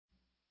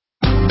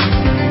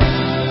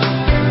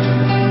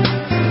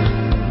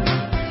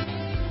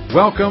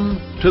Welcome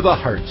to the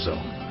Heart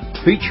Zone,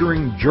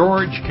 featuring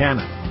George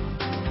Cannon.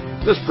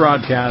 This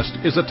broadcast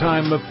is a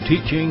time of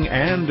teaching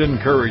and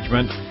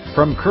encouragement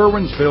from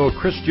Curwensville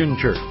Christian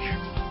Church.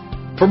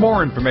 For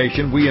more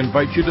information, we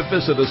invite you to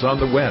visit us on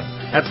the web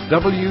at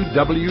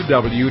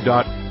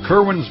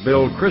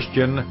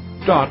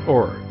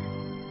www.curwensvillechristian.org.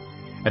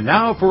 And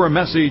now for a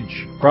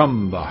message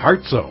from the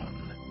Heart Zone.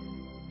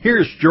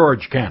 Here's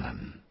George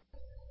Cannon.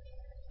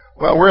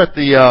 Well, we're at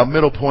the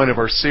middle point of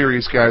our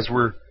series, guys.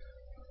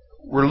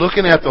 We're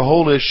looking at the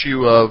whole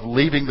issue of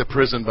leaving the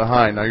prison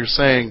behind. Now, you're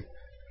saying,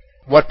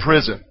 what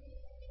prison?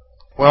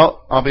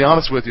 Well, I'll be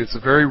honest with you. It's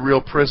a very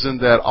real prison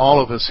that all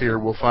of us here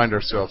will find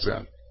ourselves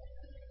in.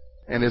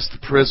 And it's the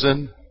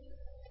prison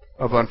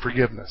of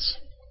unforgiveness.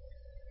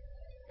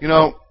 You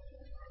know,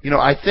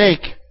 I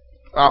think,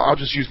 I'll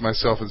just use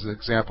myself as an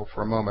example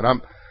for a moment.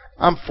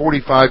 I'm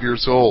 45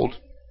 years old,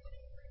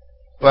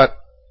 but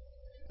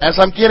as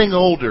I'm getting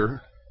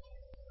older,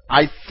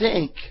 I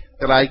think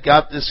that I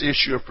got this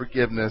issue of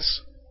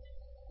forgiveness.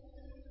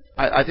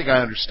 I think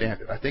I understand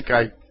it. I think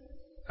I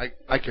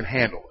can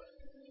handle it.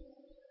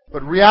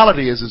 But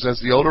reality is as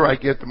the older I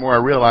get, the more I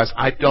realize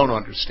I don't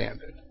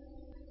understand it.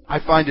 I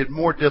find it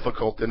more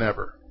difficult than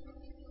ever.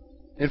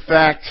 In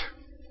fact,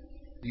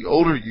 the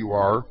older you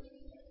are,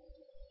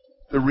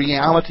 the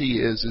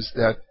reality is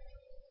that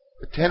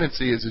the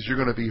tendency is you're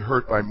going to be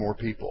hurt by more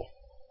people.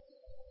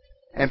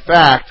 In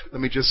fact, let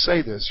me just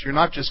say this. You're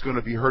not just going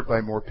to be hurt by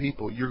more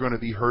people. You're going to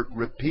be hurt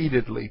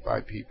repeatedly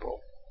by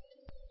people.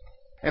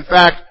 In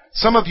fact,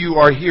 some of you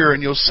are here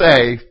and you'll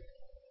say,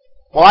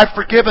 well, I've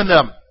forgiven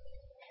them.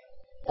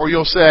 Or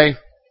you'll say,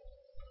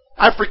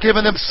 I've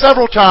forgiven them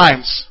several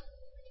times.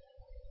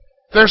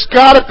 There's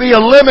got to be a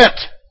limit.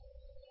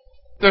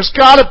 There's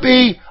got to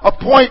be a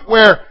point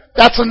where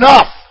that's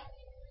enough.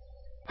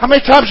 How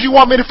many times do you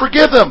want me to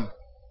forgive them?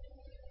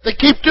 They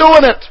keep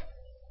doing it.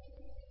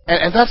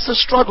 And that's the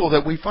struggle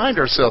that we find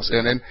ourselves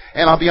in. And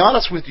I'll be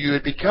honest with you,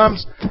 it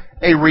becomes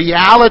a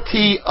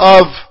reality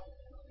of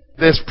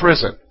this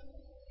prison,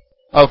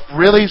 of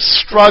really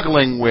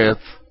struggling with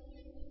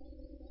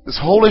this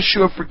whole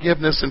issue of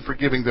forgiveness and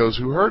forgiving those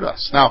who hurt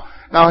us. Now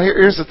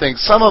here's the thing.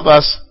 Some of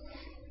us,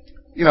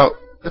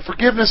 the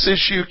forgiveness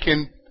issue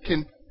can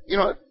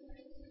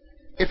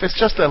if it's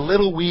just a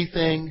little wee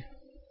thing,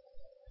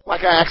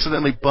 like I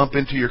accidentally bump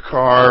into your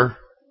car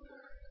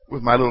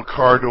with my little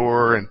car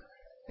door and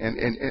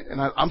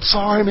I'm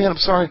sorry, man, I'm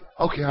sorry.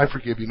 Okay, I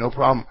forgive you, no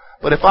problem.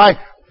 But if I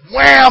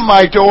wham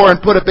my door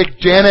and put a big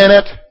dent in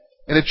it,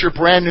 and it's your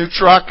brand new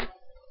truck,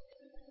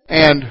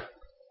 and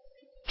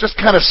just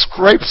kind of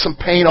scrape some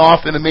paint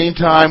off in the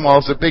meantime while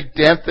there's a big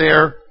dent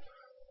there,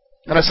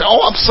 and I say,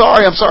 oh, I'm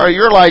sorry,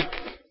 you're like,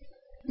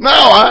 no,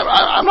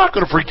 I'm not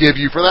going to forgive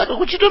you for that. Look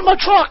what you did to my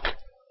truck.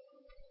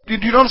 Do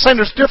you understand?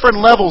 There's different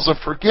levels of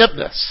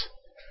forgiveness.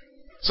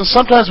 So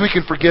sometimes we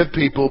can forgive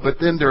people, but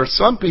then there are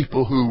some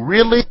people who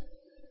really,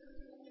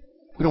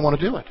 we don't want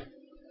to do it.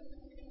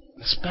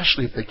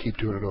 Especially if they keep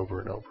doing it over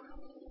and over.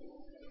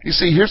 You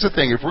see, here's the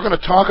thing. If we're going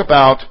to talk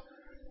about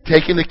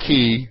taking the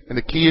key, and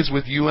the key is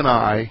with you and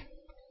I,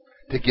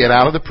 to get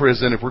out of the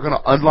prison, if we're going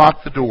to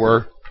unlock the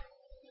door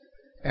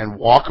and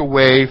walk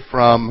away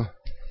from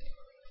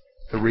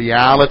the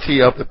reality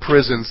of the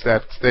prisons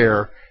that's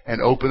there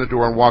and open the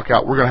door and walk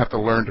out, we're going to have to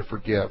learn to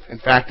forgive. In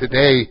fact,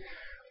 today,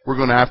 we're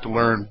going to have to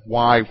learn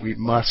why we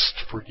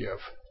must forgive.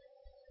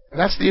 And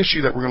that's the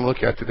issue that we're going to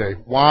look at today.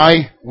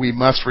 Why we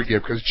must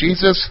forgive. Because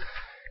Jesus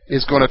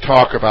is going to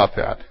talk about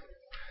that.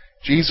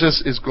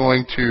 Jesus is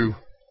going to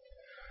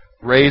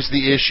raise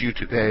the issue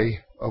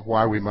today of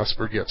why we must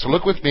forgive. So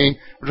look with me.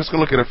 We're just going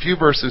to look at a few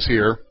verses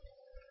here.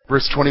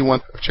 Verse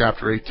 21 of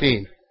chapter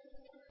 18.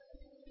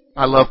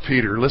 I love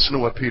Peter. Listen to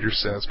what Peter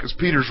says. Because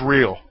Peter's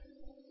real.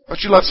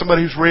 Don't you love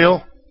somebody who's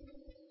real?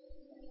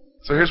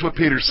 So here's what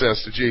Peter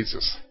says to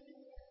Jesus.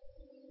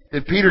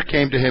 Then Peter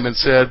came to him and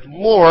said,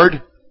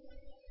 Lord,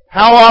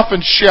 how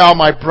often shall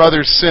my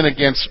brother sin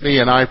against me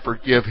and I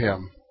forgive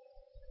him?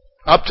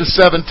 Up to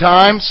 7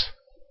 times?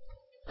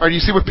 All right,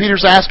 you see what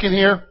Peter's asking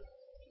here?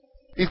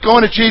 He's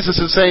going to Jesus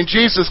and saying,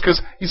 Jesus,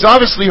 because he's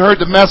obviously heard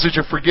the message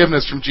of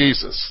forgiveness from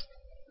Jesus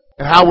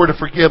and how we're to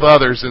forgive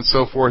others and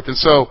so forth. And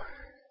so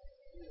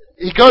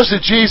he goes to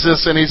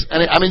Jesus and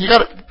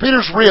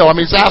Peter's real.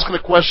 He's asking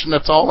a question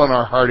that's all in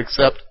our heart,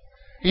 except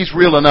he's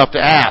real enough to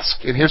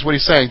ask. And here's what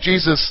he's saying.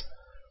 Jesus,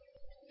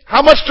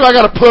 how much do I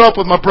got to put up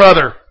with my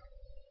brother?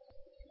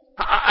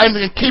 I'm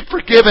going to keep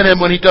forgiving him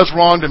when he does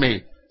wrong to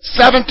me.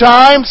 7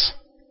 times?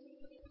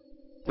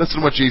 Listen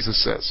to what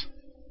Jesus says.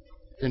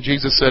 And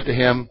Jesus said to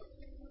him,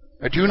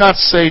 I do not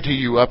say to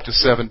you up to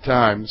 7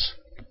 times,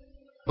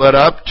 but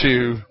up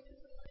to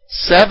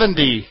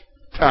 70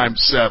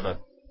 times 7.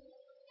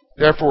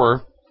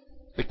 Therefore,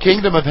 the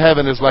kingdom of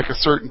heaven is like a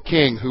certain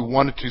king who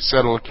wanted to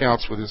settle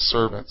accounts with his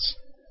servants.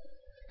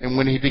 And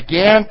when he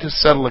began to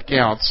settle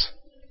accounts,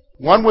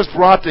 one was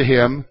brought to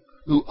him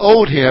who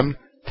owed him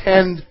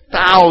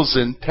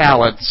 10,000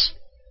 talents.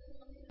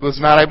 Who was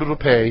not able to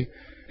pay.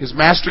 His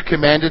master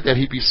commanded that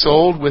he be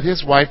sold with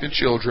his wife and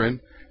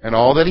children and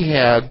all that he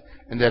had,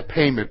 and that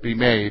payment be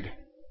made.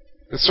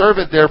 The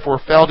servant therefore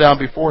fell down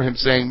before him,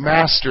 saying,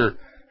 Master,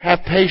 have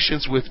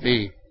patience with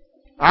me.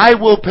 I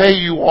will pay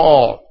you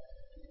all.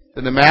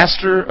 Then the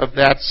master of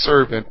that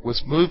servant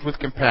was moved with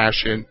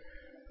compassion,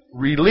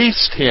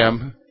 released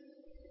him,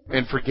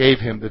 and forgave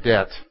him the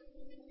debt.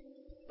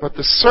 But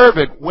the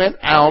servant went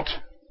out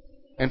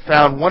and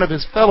found one of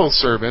his fellow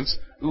servants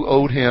who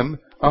owed him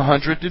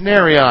 100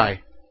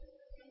 denarii.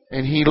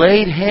 And he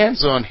laid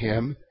hands on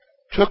him,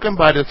 took him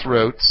by the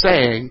throat,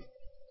 saying,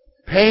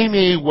 Pay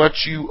me what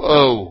you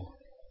owe.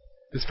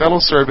 His fellow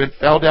servant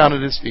fell down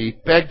at his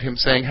feet, begged him,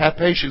 saying, Have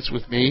patience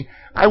with me,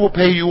 I will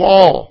pay you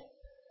all.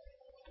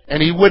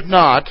 And he would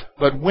not,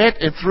 but went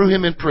and threw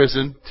him in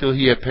prison till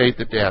he had paid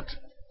the debt.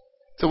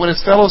 So when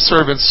his fellow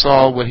servants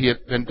saw what he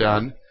had been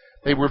done,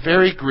 they were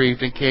very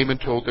grieved and came and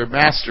told their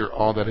master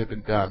all that had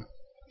been done.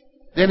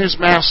 Then his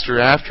master,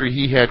 after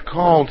he had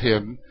called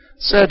him,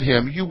 said to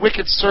him, You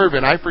wicked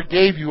servant, I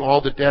forgave you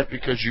all the debt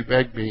because you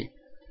begged me.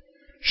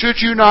 Should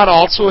you not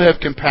also have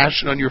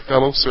compassion on your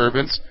fellow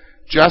servants,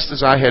 just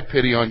as I had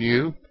pity on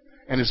you?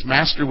 And his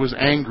master was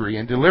angry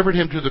and delivered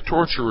him to the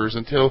torturers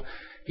until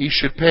he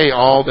should pay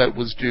all that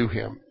was due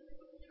him.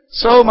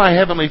 So my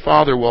heavenly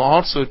Father will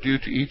also do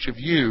to each of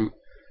you,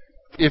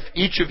 if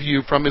each of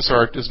you from his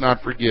heart does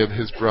not forgive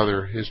his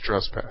brother his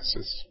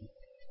trespasses.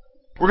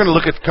 We're going to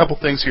look at a couple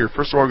things here.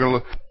 First of all, we're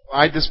going to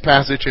divide this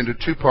passage into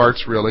two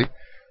parts, really.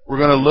 We're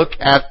going to look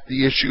at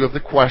the issue of the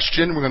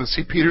question. We're going to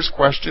see Peter's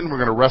question. We're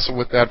going to wrestle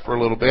with that for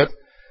a little bit.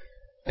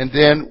 And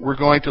then we're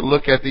going to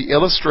look at the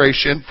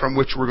illustration from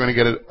which we're going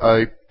to get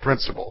a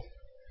principle.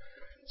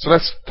 So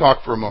let's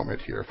talk for a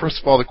moment here.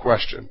 First of all, the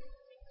question.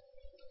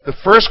 The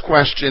first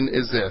question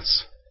is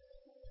this.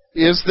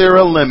 Is there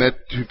a limit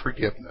to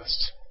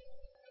forgiveness?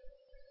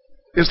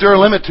 Is there a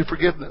limit to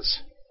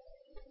forgiveness?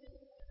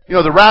 You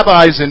know, the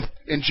rabbis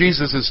in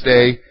Jesus'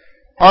 day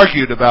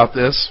argued about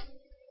this,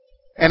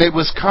 and it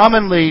was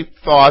commonly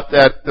thought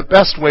that the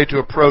best way to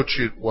approach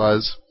it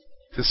was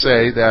to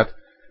say that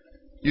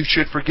you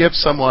should forgive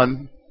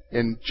someone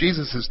in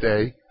Jesus'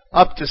 day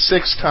up to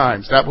 6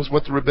 times. That was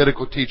what the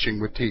rabbinical teaching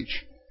would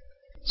teach.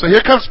 So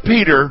here comes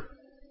Peter.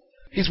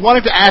 He's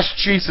wanting to ask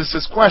Jesus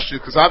this question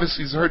because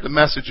obviously he's heard the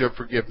message of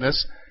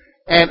forgiveness.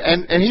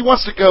 And he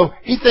wants to go,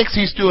 he thinks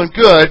he's doing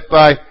good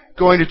by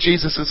going to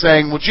Jesus and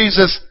saying, well,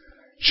 Jesus,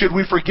 should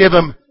we forgive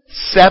him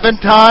 7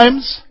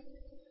 times?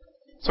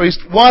 So he's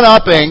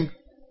one-upping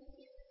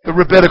the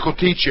rabbinical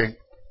teaching.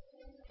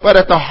 But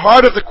at the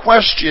heart of the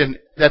question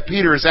that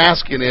Peter is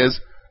asking is,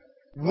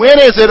 when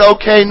is it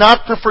okay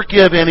not to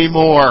forgive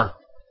anymore?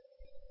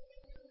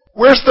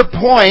 Where's the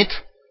point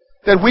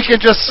that we can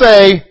just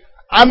say,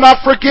 I'm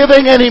not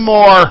forgiving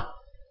anymore?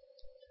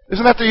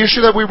 Isn't that the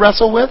issue that we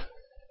wrestle with?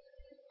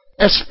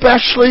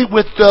 Especially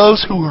with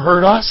those who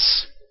hurt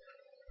us.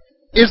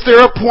 Is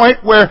there a point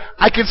where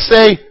I can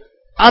say,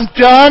 I'm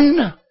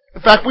done?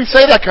 In fact, we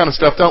say that kind of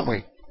stuff, don't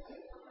we?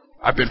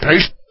 I've been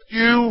patient with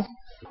you.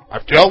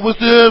 I've dealt with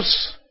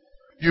this.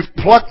 You've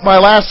plucked my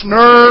last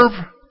nerve.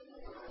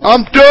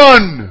 I'm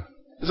done.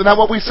 Isn't that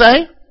what we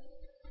say?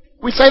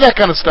 We say that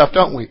kind of stuff,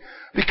 don't we?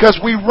 Because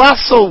we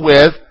wrestle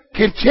with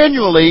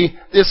continually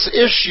this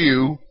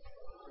issue.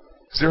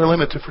 Is there a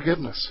limit to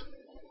forgiveness?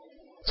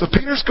 So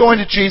Peter's going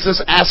to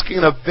Jesus asking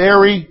a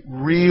very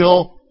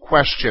real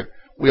question.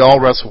 We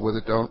all wrestle with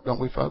it, don't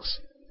we, folks?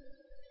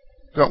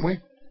 Don't we?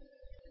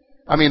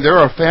 I mean, there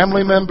are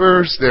family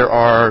members, there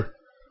are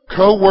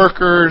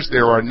co-workers,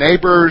 there are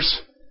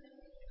neighbors,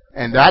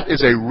 and that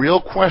is a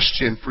real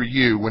question for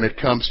you when it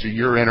comes to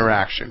your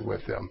interaction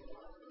with them.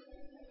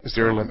 Is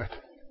there a limit?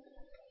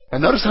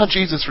 And notice how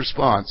Jesus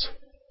responds.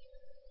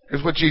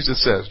 Here's what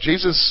Jesus says.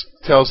 Jesus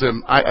tells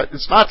him,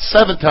 it's not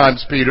 7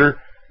 times, Peter.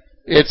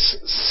 It's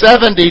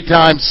 70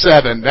 times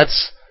 7.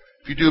 That's,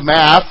 if you do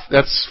math,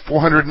 that's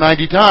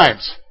 490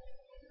 times.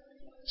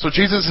 So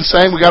Jesus is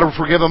saying we got to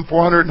forgive him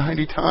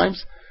 490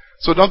 times.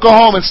 So don't go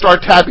home and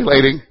start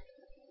tabulating.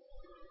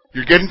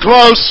 You're getting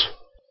close.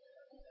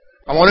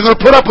 I'm only going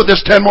to put up with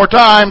this 10 more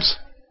times.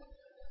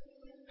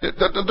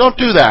 Don't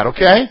do that,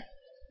 okay?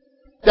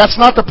 That's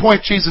not the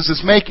point Jesus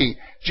is making.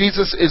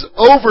 Jesus is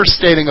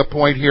overstating a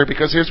point here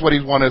because here's what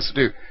he wants us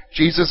to do.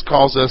 Jesus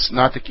calls us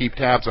not to keep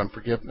tabs on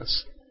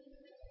forgiveness.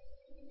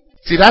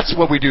 See, that's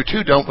what we do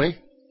too, don't we?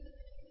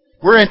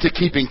 We're into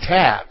keeping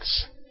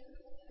tabs.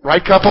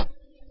 Right, couple?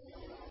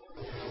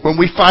 When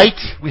we fight,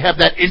 we have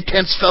that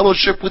intense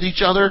fellowship with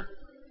each other.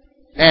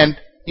 And,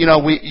 you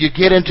know, you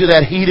get into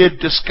that heated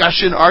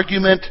discussion,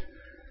 argument,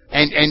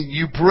 and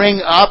you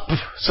bring up,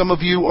 some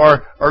of you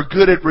are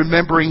good at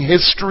remembering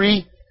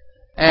history.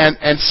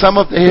 And some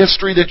of the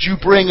history that you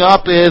bring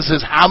up is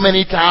how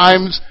many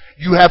times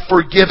you have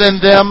forgiven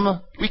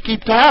them. We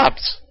keep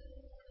tabs.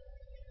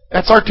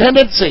 That's our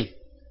tendency.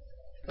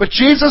 But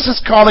Jesus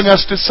is calling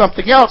us to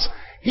something else.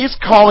 He's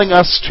calling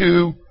us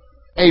to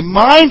a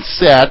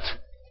mindset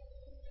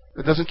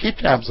that doesn't keep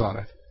tabs on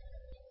it.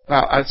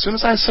 Now, as soon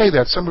as I say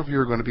that, some of you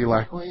are going to be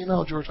like, well, you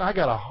know, George, I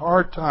got a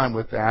hard time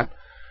with that.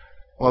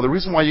 Well, the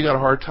reason why you got a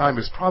hard time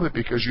is probably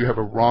because you have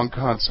a wrong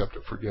concept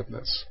of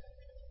forgiveness.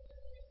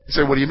 You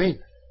say, what do you mean?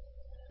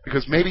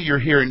 Because maybe you're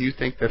here and you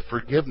think that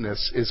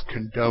forgiveness is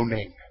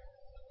condoning.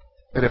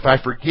 That if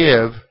I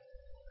forgive,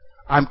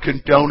 I'm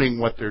condoning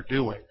what they're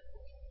doing.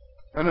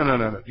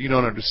 No. You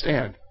don't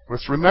understand.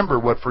 Let's remember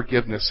what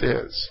forgiveness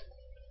is.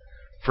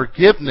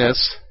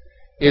 Forgiveness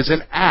is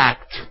an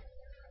act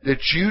that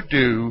you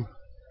do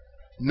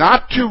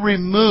not to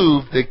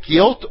remove the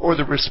guilt or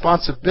the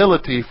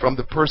responsibility from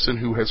the person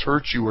who has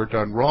hurt you or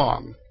done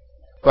wrong.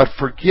 But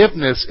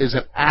forgiveness is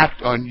an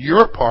act on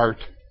your part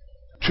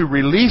to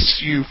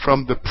release you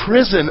from the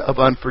prison of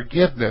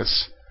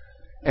unforgiveness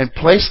and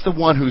place the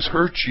one who's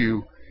hurt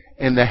you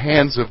in the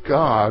hands of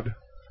God,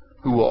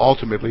 who will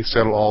ultimately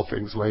settle all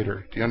things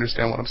later. Do you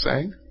understand what I'm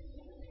saying?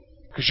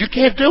 Because you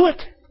can't do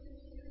it.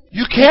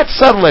 You can't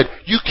settle it.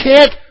 You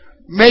can't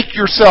make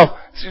yourself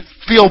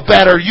feel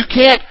better. You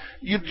can't,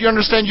 you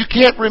understand, you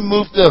can't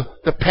remove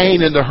the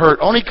pain and the hurt.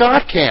 Only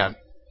God can.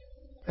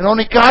 And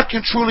only God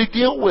can truly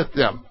deal with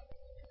them.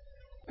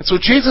 And so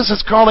Jesus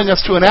is calling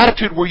us to an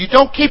attitude where you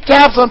don't keep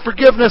tabs on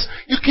forgiveness.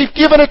 You keep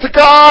giving it to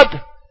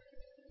God.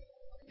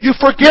 You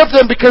forgive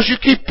them because you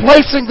keep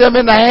placing them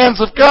in the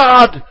hands of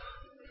God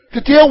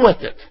to deal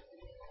with it.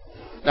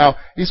 Now,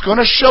 he's going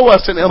to show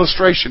us an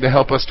illustration to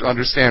help us to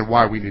understand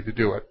why we need to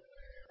do it.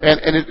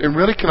 And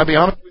really, can I be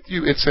honest with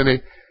you?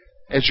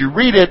 As you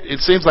read it, it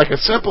seems like a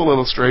simple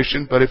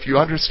illustration, but if you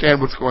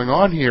understand what's going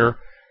on here,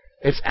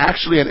 it's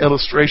actually an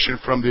illustration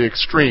from the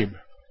extreme.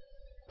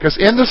 Because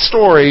in the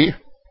story,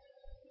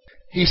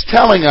 he's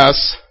telling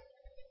us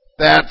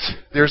that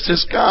there's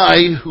this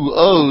guy who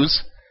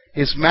owes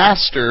his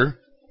master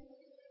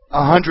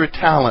 100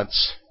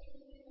 talents.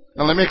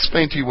 Now let me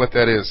explain to you what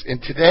that is. In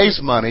today's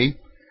money,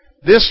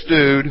 this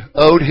dude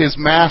owed his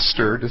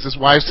master, this is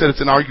why I said it's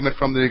an argument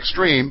from the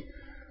extreme,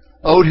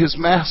 owed his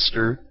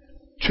master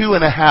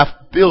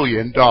 $2.5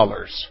 billion.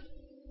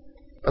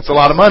 That's a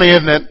lot of money,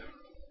 isn't it?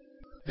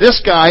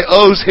 This guy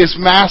owes his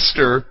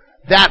master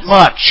that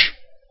much.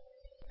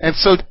 And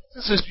so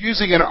this is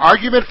using an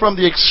argument from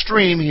the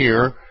extreme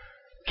here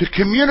to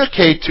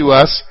communicate to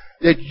us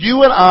that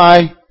you and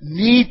I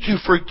need to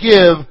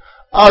forgive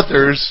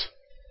others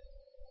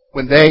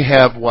when they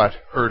have what?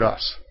 Hurt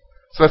us.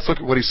 So let's look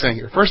at what he's saying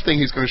here. First thing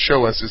he's going to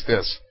show us is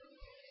this.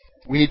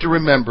 We need to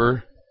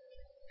remember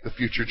the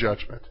future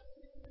judgment.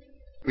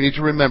 We need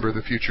to remember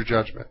the future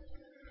judgment.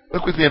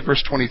 Look with me at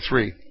verse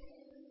 23.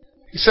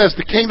 He says,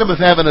 the kingdom of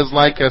heaven is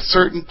like a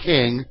certain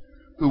king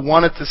who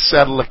wanted to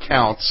settle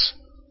accounts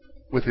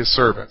with his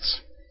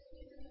servants.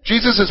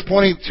 Jesus is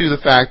pointing to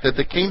the fact that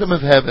the kingdom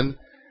of heaven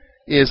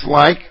is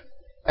like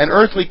an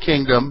earthly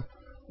kingdom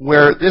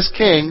where this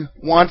king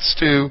wants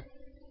to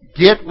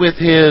get with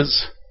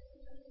his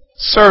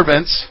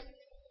servants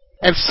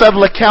and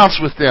settle accounts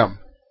with them.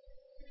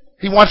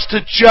 He wants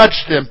to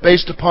judge them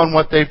based upon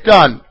what they've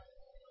done.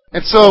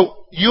 And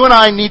so you and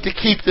I need to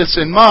keep this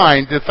in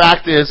mind. The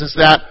fact is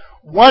that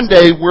one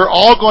day we're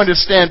all going to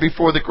stand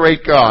before the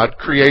great God,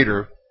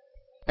 Creator,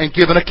 and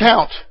give an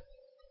account.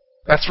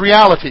 That's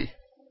reality.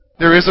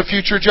 There is a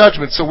future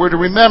judgment. So we're to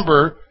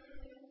remember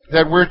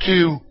that we're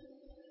to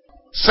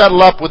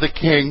settle up with a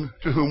king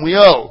to whom we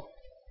owe.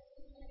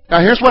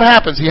 Now here's what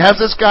happens. He has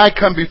this guy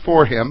come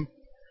before him.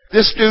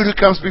 This dude who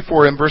comes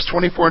before him, verse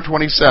 24 and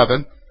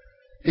 27,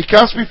 he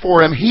comes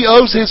before him. He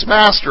owes his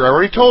master, I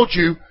already told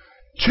you,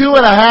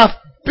 $2.5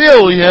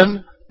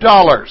 billion.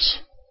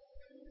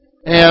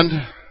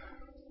 And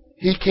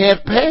he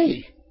can't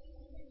pay.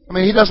 I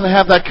mean, he doesn't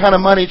have that kind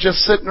of money just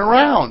sitting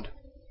around.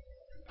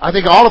 I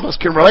think all of us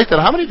can relate to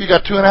that. How many of you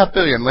got $2.5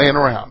 billion laying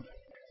around?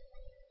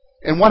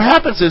 And what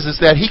happens is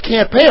that he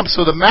can't pay him.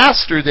 So the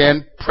master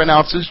then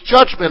pronounces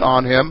judgment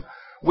on him,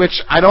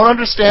 which I don't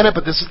understand it,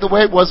 but this is the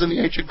way it was in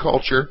the ancient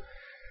culture.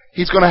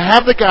 He's going to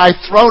have the guy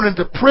thrown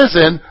into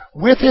prison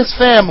with his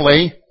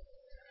family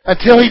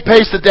until he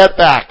pays the debt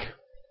back.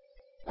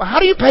 Well, how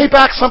do you pay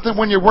back something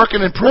when you're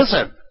working in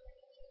prison?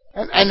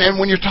 And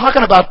when you're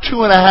talking about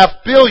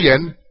 $2.5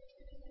 billion,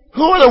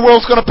 who in the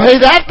world's going to pay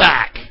that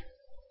back?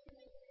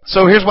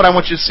 So here's what I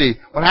want you to see.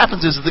 What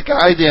happens is the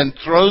guy then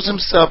throws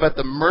himself at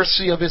the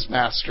mercy of his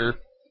master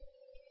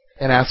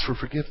and asks for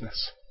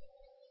forgiveness.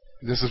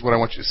 This is what I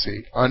want you to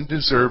see.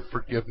 Undeserved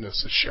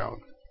forgiveness is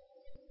shown.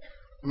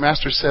 The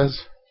master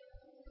says,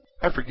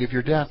 I forgive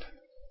your debt.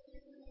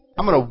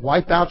 I'm going to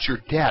wipe out your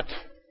debt.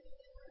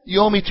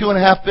 You owe me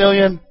 $2.5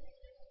 billion?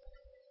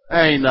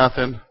 That ain't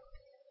nothing.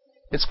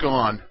 It's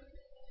gone.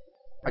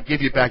 I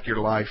give you back your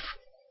life.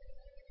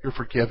 You're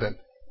forgiven.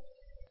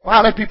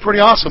 Wow, that'd be pretty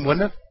awesome,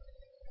 wouldn't it?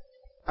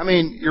 I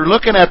mean, you're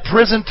looking at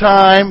prison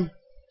time,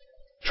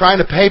 trying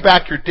to pay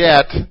back your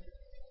debt.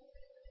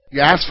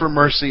 You ask for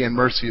mercy, and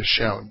mercy is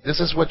shown. This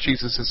is what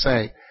Jesus is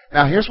saying.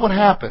 Now, here's what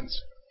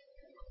happens.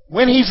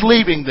 When he's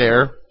leaving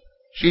there,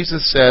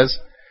 Jesus says,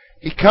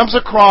 he comes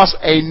across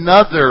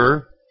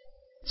another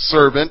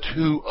servant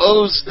who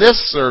owes this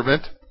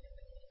servant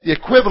the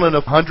equivalent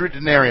of 100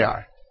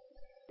 denarii.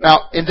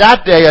 Now, in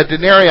that day, a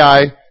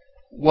denarii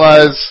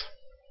was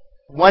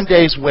 1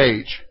 day's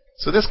wage.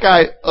 So this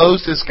guy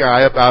owes this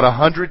guy about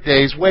 100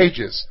 days'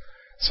 wages.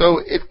 So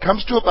it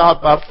comes to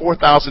about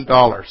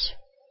 $4,000.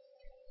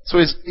 So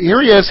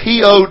here he is.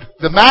 He owed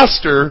the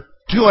master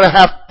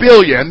 $2.5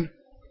 billion.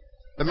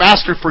 The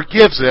master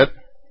forgives it.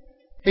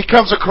 He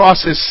comes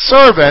across his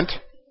servant,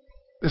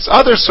 this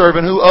other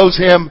servant who owes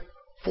him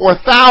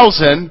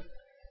 $4,000,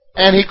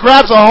 and he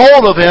grabs a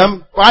hold of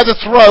him by the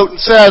throat and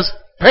says,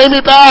 "Pay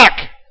me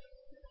back."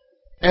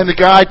 And the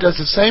guy does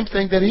the same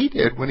thing that he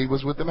did when he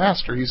was with the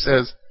master. He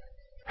says,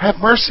 "Have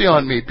mercy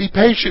on me. Be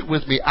patient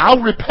with me.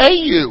 I'll repay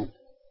you."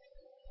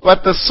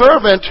 But the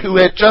servant who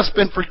had just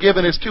been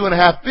forgiven his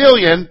 $2.5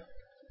 billion,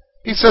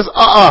 he says,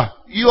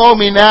 you owe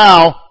me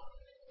now,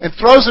 and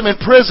throws him in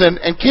prison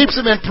and keeps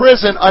him in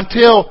prison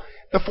until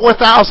the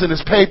 $4,000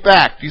 is paid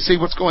back. Do you see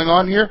what's going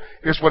on here?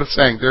 Here's what it's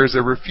saying. There is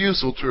a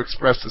refusal to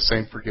express the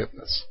same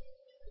forgiveness.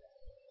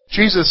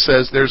 Jesus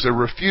says there's a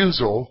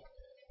refusal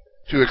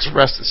to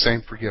express the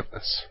same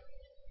forgiveness.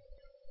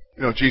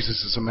 You know,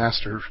 Jesus is a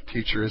master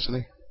teacher, isn't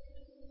he?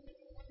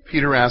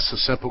 Peter asks a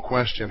simple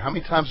question. How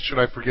many times should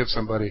I forgive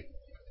somebody?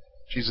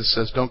 Jesus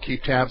says, don't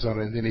keep tabs on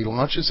it. And then he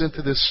launches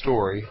into this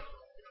story.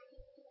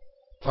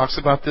 Talks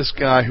about this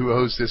guy who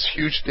owes this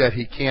huge debt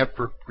he can't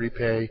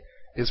repay,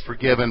 is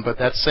forgiven, but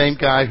that same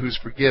guy who's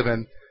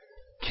forgiven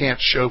can't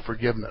show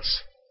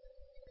forgiveness.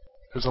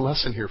 There's a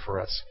lesson here for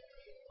us.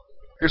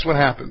 Here's what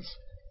happens.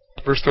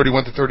 Verse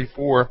 31 to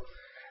 34.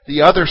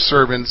 The other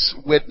servants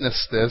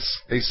witness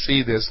this. They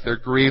see this. They're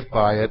grieved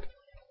by it.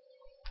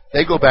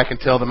 They go back and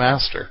tell the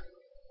master.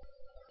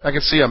 I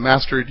can see a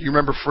master. Do you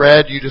remember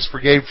Fred? You just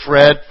forgave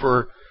Fred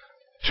for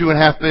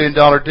 $2.5 billion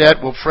debt.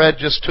 Well, Fred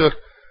just took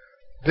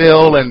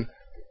Bill, and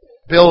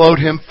Bill owed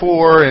him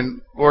 $4 million,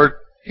 and Lord,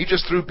 he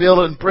just threw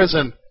Bill in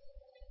prison.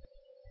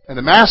 And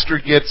the master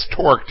gets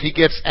torqued. He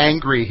gets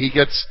angry. He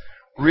gets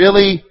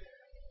really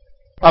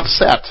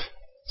upset.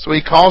 So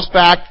he calls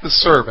back the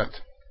servant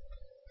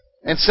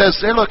and says,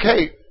 "Hey, look,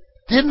 hey,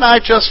 didn't I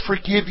just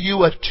forgive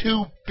you a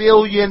 $2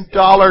 billion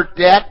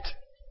debt?"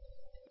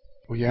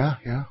 Well, yeah.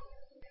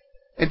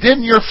 And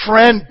didn't your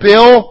friend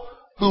Bill,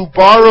 who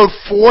borrowed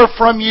 $4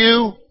 from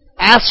you,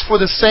 ask for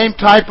the same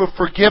type of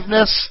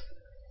forgiveness,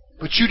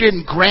 but you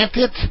didn't grant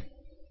it?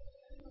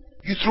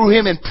 You threw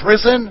him in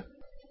prison?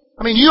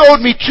 I mean, you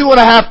owed me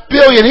 $2.5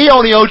 billion. He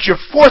only owed you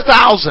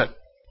 $4,000.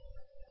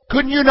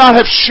 Couldn't you not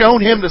have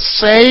shown him the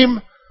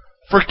same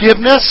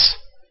forgiveness?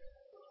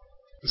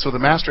 And so the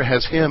master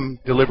has him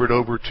delivered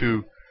over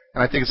to,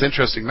 and I think it's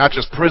interesting, not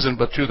just prison,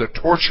 but to the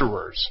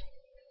torturers.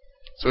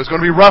 So it's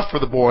going to be rough for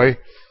the boy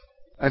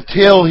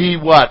until he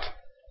what?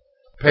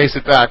 Pays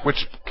it back,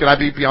 which, can I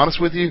be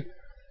honest with you,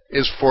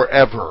 is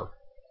forever.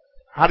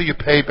 How do you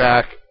pay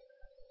back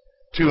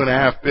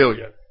 $2.5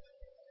 billion?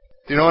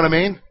 Do you know what I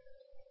mean?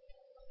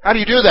 How do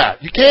you do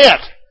that? You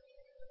can't.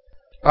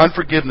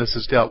 Unforgiveness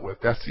is dealt with.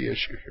 That's the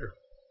issue here.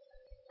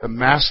 The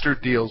master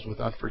deals with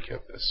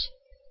unforgiveness.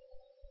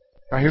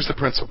 Now here's the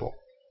principle.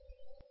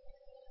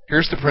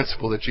 Here's the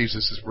principle that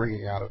Jesus is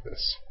bringing out of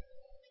this.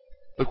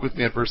 Look with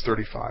me at verse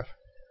 35.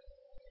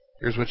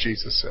 Here's what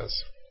Jesus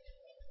says.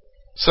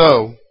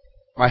 So,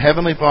 my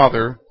heavenly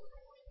Father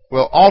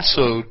will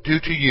also do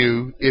to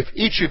you if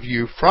each of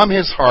you from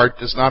his heart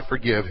does not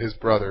forgive his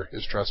brother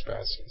his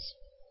trespasses.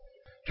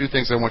 Two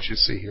things I want you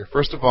to see here.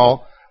 First of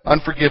all,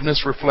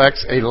 unforgiveness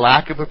reflects a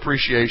lack of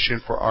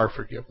appreciation for our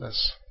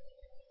forgiveness.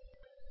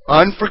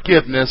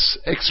 Unforgiveness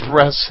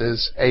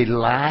expresses a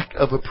lack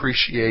of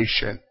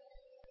appreciation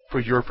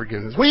for your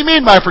forgiveness. What do you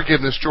mean by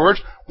forgiveness,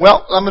 George?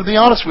 Well, I'm going to be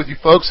honest with you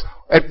folks.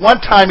 At one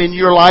time in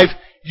your life,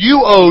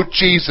 you owed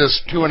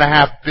Jesus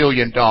 $2.5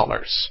 billion.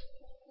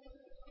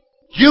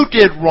 You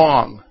did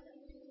wrong.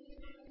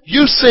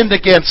 You sinned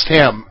against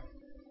him.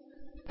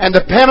 And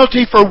the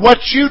penalty for what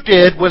you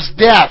did was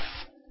death.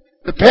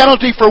 The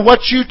penalty for what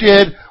you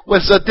did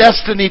was a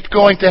destiny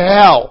going to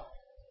hell.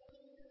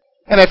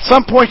 And at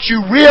some point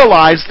you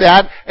realized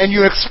that, and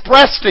you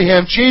expressed to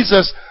him,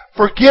 Jesus,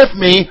 forgive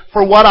me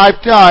for what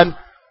I've done.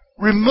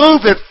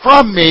 Remove it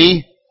from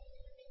me.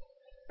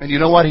 And you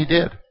know what he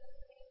did?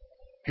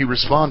 He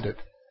responded.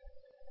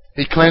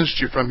 He cleansed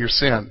you from your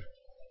sin.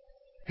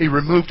 He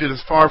removed it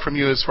as far from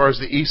you as far as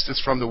the east is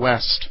from the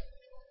west.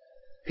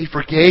 He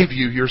forgave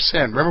you your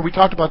sin. Remember, we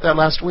talked about that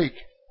last week.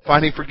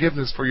 Finding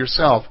forgiveness for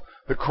yourself.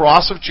 The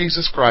cross of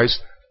Jesus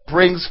Christ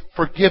brings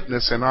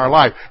forgiveness in our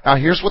life. Now,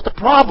 here's what the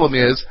problem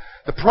is.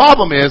 The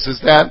problem is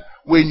that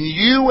when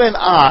you and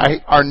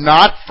I are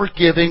not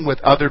forgiving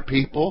with other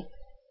people,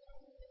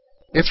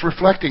 it's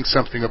reflecting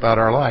something about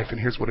our life. And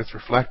here's what it's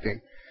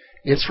reflecting.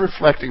 It's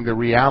reflecting the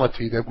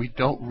reality that we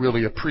don't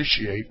really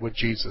appreciate what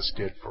Jesus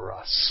did for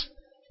us.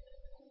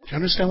 Do you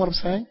understand what I'm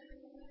saying?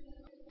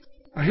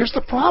 Now, here's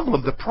the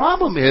problem. The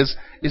problem is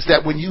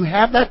that when you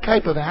have that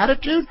type of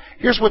attitude,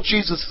 here's what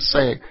Jesus is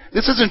saying.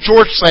 This isn't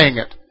George saying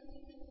it.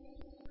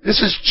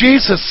 This is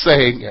Jesus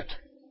saying it.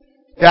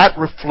 That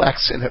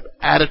reflects an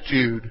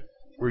attitude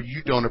where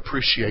you don't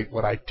appreciate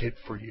what I did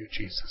for you,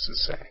 Jesus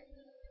is saying.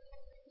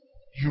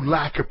 You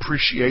lack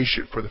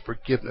appreciation for the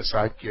forgiveness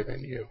I've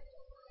given you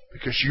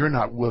because you're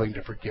not willing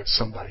to forgive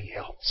somebody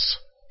else.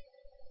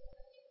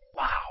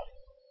 Wow.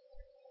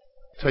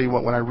 Tell you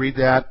what, when I read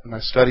that and I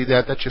study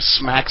that, that just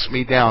smacks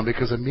me down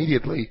because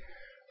immediately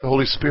the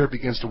Holy Spirit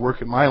begins to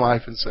work in my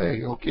life and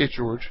say, okay,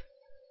 George,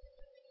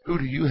 who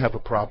do you have a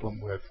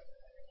problem with?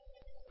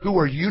 Who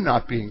are you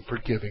not being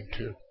forgiving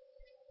to?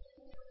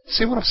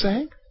 See what I'm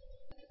saying?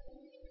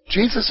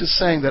 Jesus is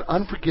saying that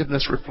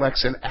unforgiveness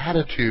reflects an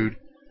attitude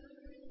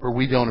where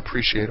we don't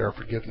appreciate our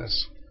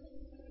forgiveness.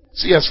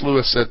 C.S.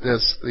 Lewis said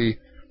this.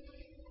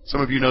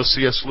 Some of you know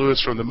C.S.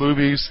 Lewis from the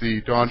movies,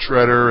 the Dawn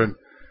Treader and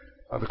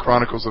the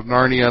Chronicles of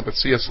Narnia, but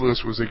C.S.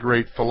 Lewis was a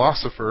great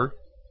philosopher.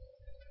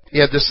 He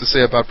had this to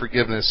say about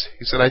forgiveness.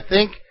 He said, I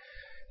think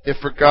if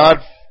God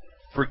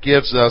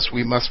forgives us,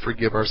 we must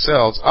forgive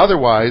ourselves.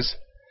 Otherwise,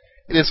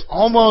 it is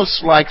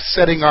almost like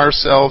setting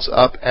ourselves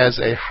up as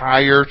a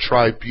higher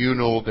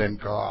tribunal than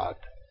God.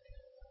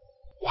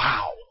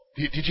 Wow.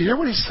 Did you hear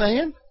what he's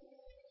saying?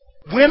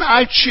 When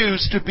I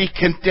choose to be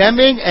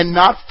condemning and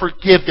not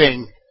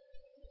forgiving,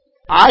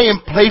 I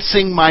am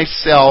placing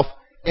myself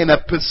in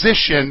a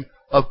position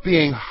of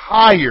being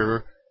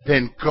higher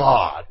than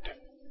God.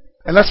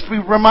 And let's be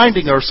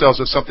reminding ourselves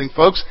of something,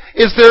 folks.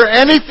 Is there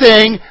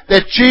anything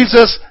that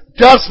Jesus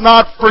does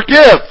not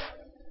forgive?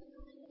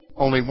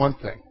 Only one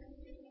thing.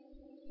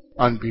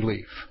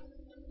 Unbelief.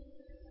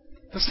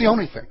 That's the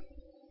only thing.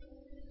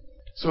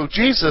 So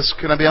Jesus,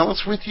 can I be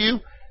honest with you?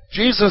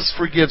 Jesus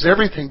forgives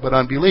everything but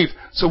unbelief.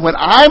 So when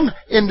I'm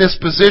in this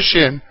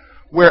position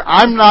where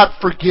I'm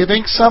not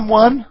forgiving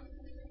someone,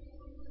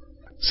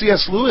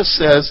 C.S. Lewis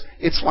says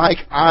it's like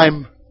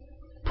I'm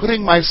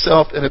putting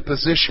myself in a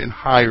position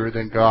higher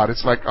than God.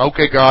 It's like,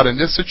 okay, God, in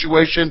this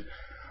situation,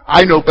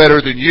 I know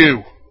better than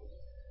you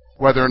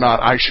whether or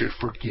not I should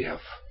forgive.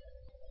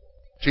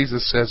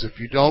 Jesus says if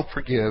you don't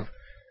forgive,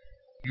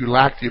 you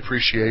lack the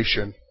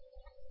appreciation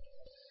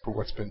for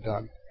what's been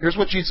done. Here's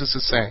what Jesus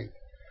is saying.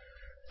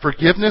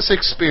 Forgiveness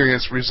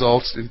experienced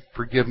results in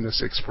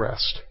forgiveness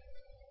expressed.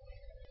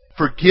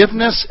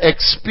 Forgiveness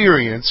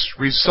experience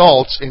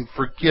results in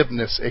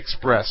forgiveness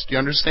expressed. Do you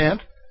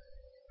understand?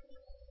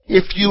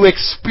 If you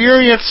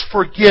experience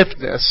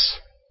forgiveness,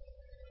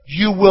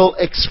 you will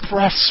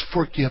express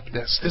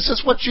forgiveness. This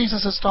is what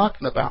Jesus is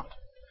talking about.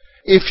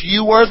 If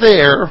you are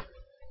there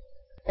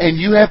and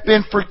you have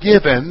been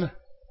forgiven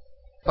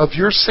of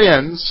your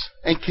sins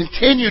and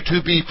continue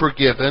to be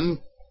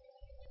forgiven,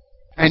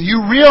 and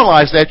you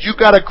realize that, you've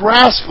got a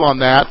grasp on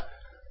that,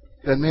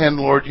 then man,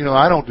 Lord,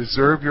 I don't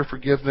deserve your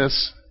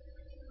forgiveness.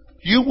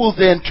 You will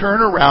then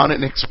turn around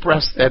and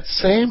express that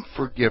same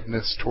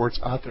forgiveness towards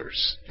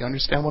others. Do you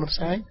understand what I'm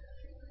saying?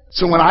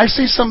 So when I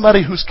see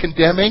somebody who's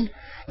condemning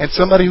and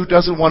somebody who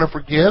doesn't want to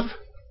forgive,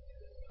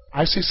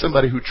 I see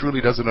somebody who truly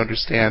doesn't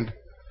understand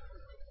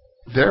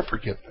their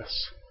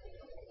forgiveness.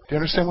 Do you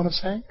understand what I'm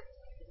saying?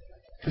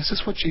 This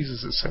is what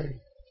Jesus is saying.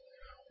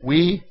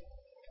 We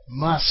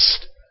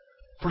must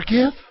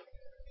forgive.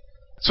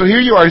 So here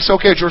you are. You say,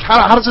 okay, George,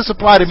 how does this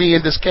apply to me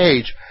in this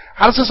cage?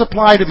 How does this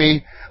apply to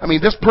me? I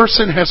mean, this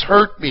person has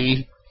hurt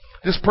me.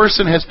 This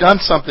person has done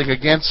something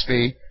against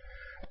me.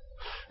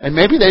 And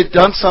maybe they've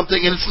done something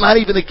and it's not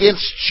even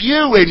against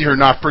you and you're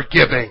not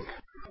forgiving.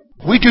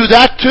 We do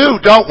that too,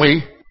 don't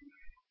we?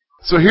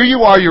 So here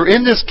you are. You're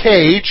in this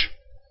cage.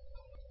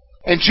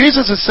 And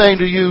Jesus is saying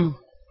to you,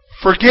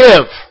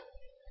 forgive.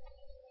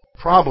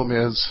 Problem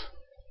is,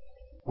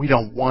 we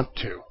don't want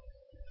to.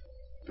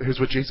 Here's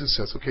what Jesus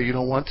says. Okay, you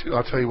don't want to?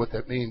 I'll tell you what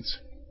that means.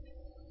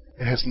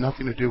 It has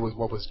nothing to do with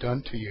what was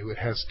done to you. It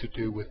has to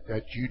do with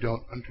that you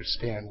don't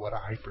understand what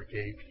I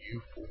forgave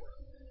you for.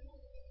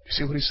 You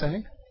see what he's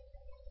saying?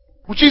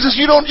 Well, Jesus,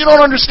 you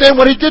don't understand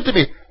what he did to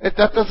me.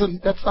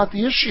 That's not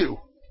the issue.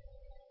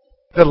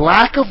 The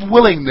lack of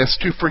willingness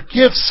to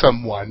forgive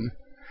someone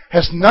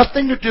has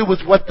nothing to do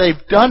with what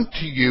they've done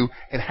to you.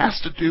 It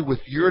has to do with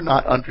your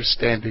not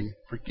understanding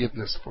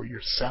forgiveness for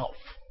yourself.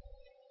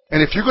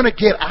 And if you're going to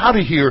get out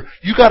of here,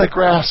 you got to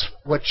grasp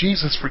what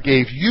Jesus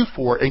forgave you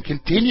for and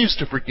continues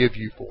to forgive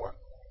you for.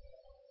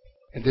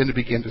 And then to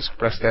begin to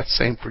express that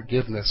same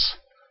forgiveness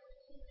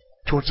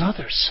towards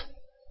others.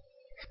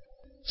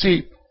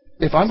 See,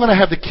 if I'm going to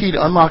have the key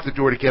to unlock the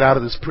door to get out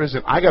of this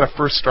prison, I got to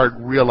first start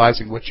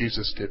realizing what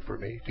Jesus did for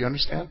me. Do you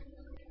understand?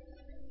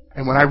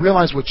 And when I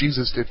realize what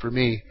Jesus did for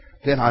me,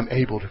 then I'm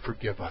able to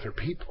forgive other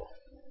people.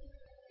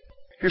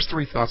 Here's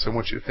 3 thoughts I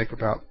want you to think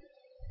about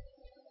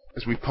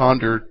as we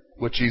ponder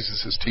what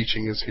Jesus'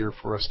 teaching is here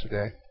for us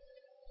today.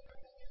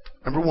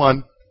 Number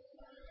 1,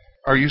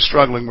 are you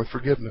struggling with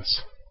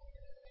forgiveness?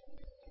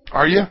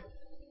 Are you?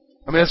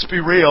 I mean, let's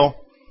be real.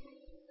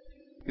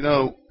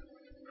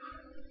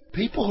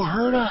 People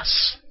hurt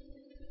us.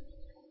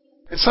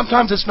 And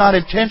sometimes it's not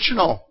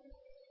intentional.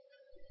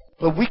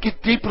 But we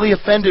get deeply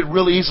offended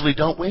real easily,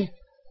 don't we?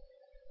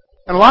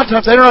 And a lot of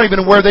times they're not even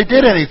aware they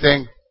did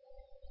anything.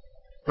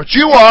 But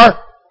you are.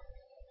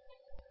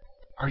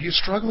 Are you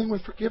struggling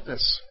with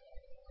forgiveness?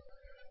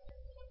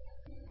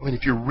 I mean,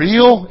 if you're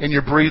real and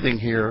you're breathing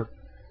here,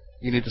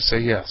 you need to say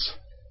yes.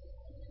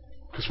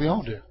 Because we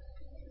all do.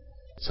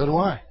 So do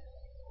I.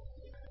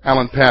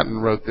 Alan Patton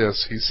wrote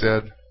this. He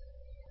said,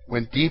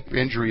 when deep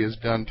injury is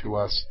done to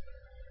us,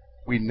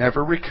 we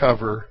never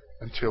recover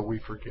until we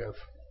forgive.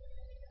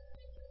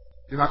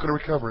 You're not going to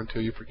recover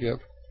until you forgive.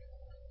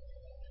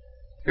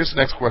 Here's the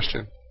next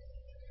question.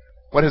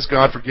 What has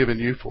God forgiven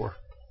you for?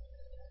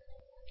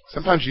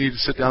 Sometimes you need to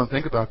sit down and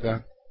think about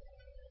that.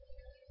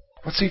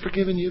 What's He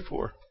forgiven you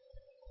for?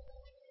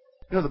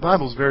 You know, the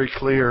Bible's very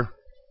clear.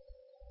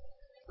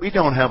 We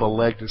don't have a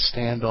leg to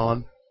stand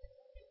on.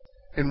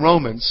 In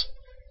Romans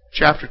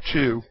chapter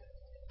 2,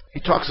 he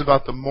talks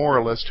about the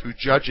moralist who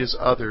judges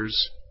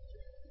others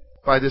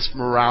by this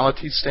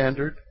morality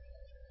standard.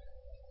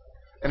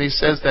 And he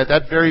says that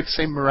that very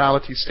same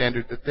morality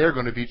standard that they're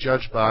going to be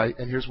judged by,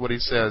 and here's what he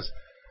says,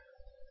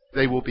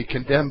 they will be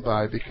condemned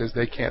by because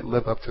they can't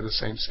live up to the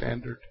same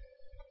standard.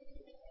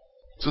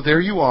 So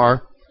there you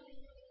are.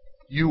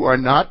 You are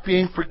not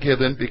being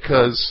forgiven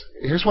because,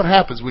 here's what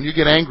happens when you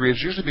get angry.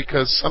 It's usually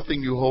because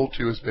something you hold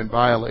to has been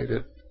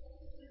violated.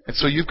 And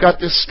so you've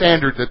got this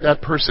standard that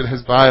that person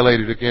has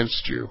violated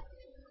against you.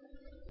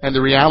 And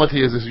the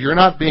reality is you're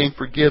not being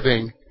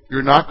forgiving.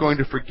 You're not going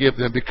to forgive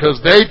them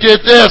because they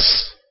did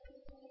this.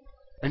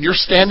 And you're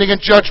standing in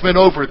judgment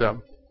over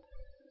them.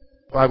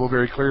 The Bible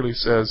very clearly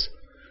says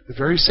the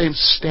very same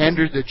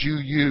standard that you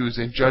use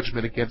in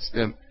judgment against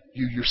them,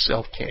 you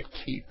yourself can't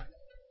keep.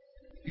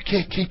 You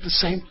can't keep the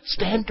same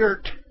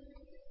standard.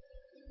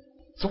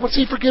 So what's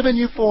He forgiven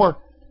you for?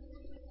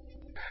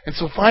 And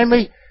so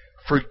finally,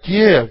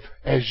 forgive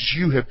as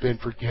you have been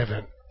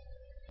forgiven.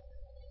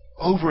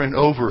 Over and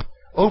over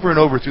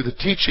through the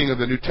teaching of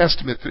the New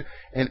Testament,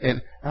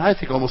 and I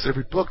think almost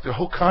every book, the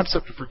whole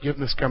concept of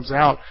forgiveness comes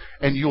out,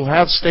 and you'll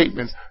have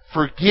statements,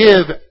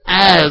 forgive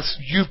as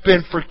you've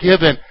been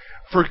forgiven.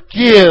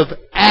 Forgive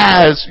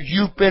as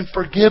you've been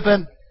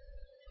forgiven.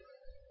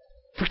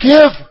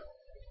 Forgive.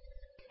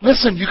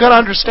 Listen, you got to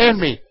understand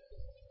me.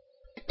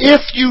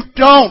 If you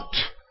don't,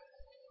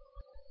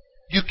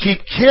 you keep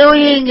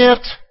carrying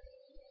it,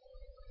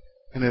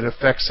 and it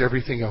affects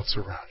everything else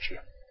around you.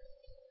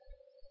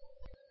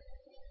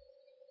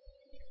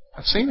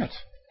 I've seen it.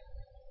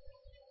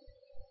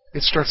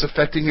 It starts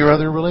affecting your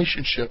other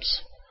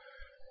relationships.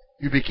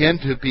 You begin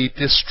to be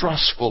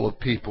distrustful of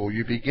people.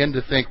 You begin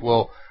to think,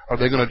 well, are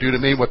they going to do to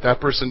me what that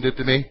person did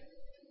to me?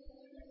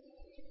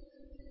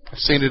 I've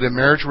seen it in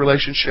marriage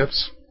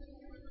relationships,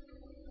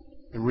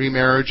 in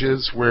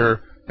remarriages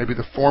where maybe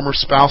the former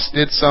spouse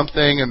did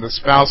something and the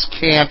spouse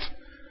can't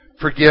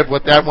forgive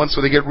what that one,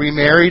 so they get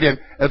remarried, and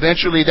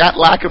eventually that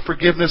lack of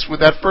forgiveness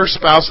with that first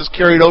spouse is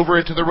carried over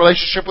into the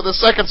relationship with the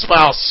second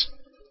spouse.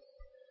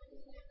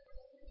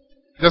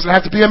 It doesn't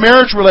have to be a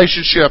marriage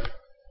relationship.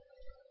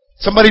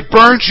 Somebody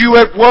burns you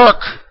at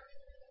work.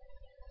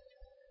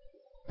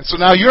 And so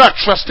now you're not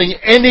trusting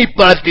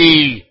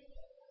anybody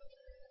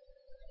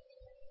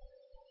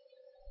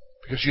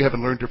because you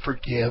haven't learned to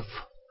forgive.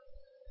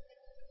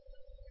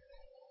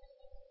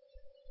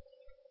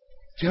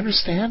 Do you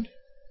understand?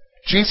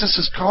 Jesus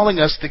is calling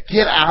us to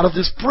get out of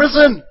this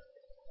prison.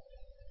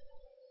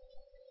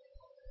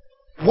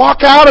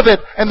 Walk out of it.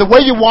 And the way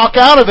you walk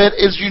out of it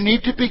is you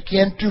need to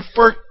begin to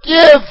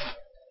forgive.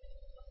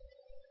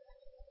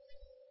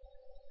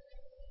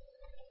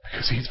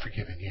 Because He's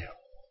forgiven you.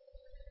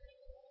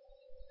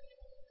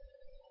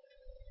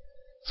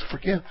 So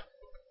forgive.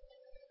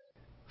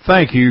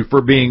 Thank you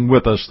for being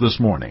with us this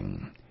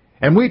morning.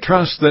 And we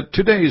trust that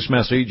today's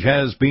message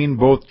has been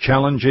both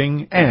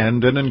challenging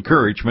and an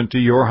encouragement to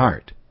your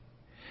heart.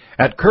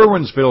 At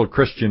Curwensville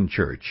Christian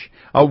Church,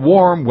 a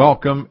warm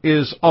welcome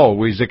is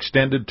always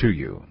extended to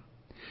you.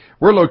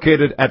 We're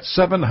located at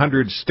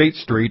 700 State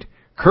Street,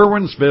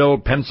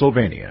 Curwensville,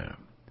 Pennsylvania.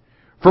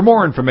 For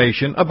more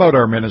information about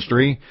our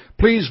ministry,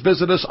 please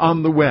visit us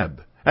on the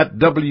web at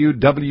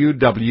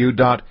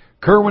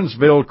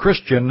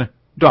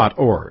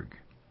www.curwensvillechristian.org.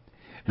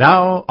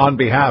 Now, on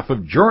behalf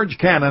of George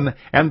Cannon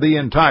and the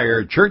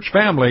entire church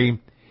family,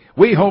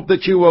 we hope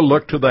that you will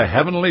look to the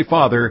Heavenly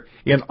Father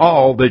in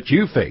all that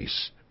you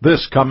face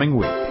this coming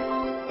week.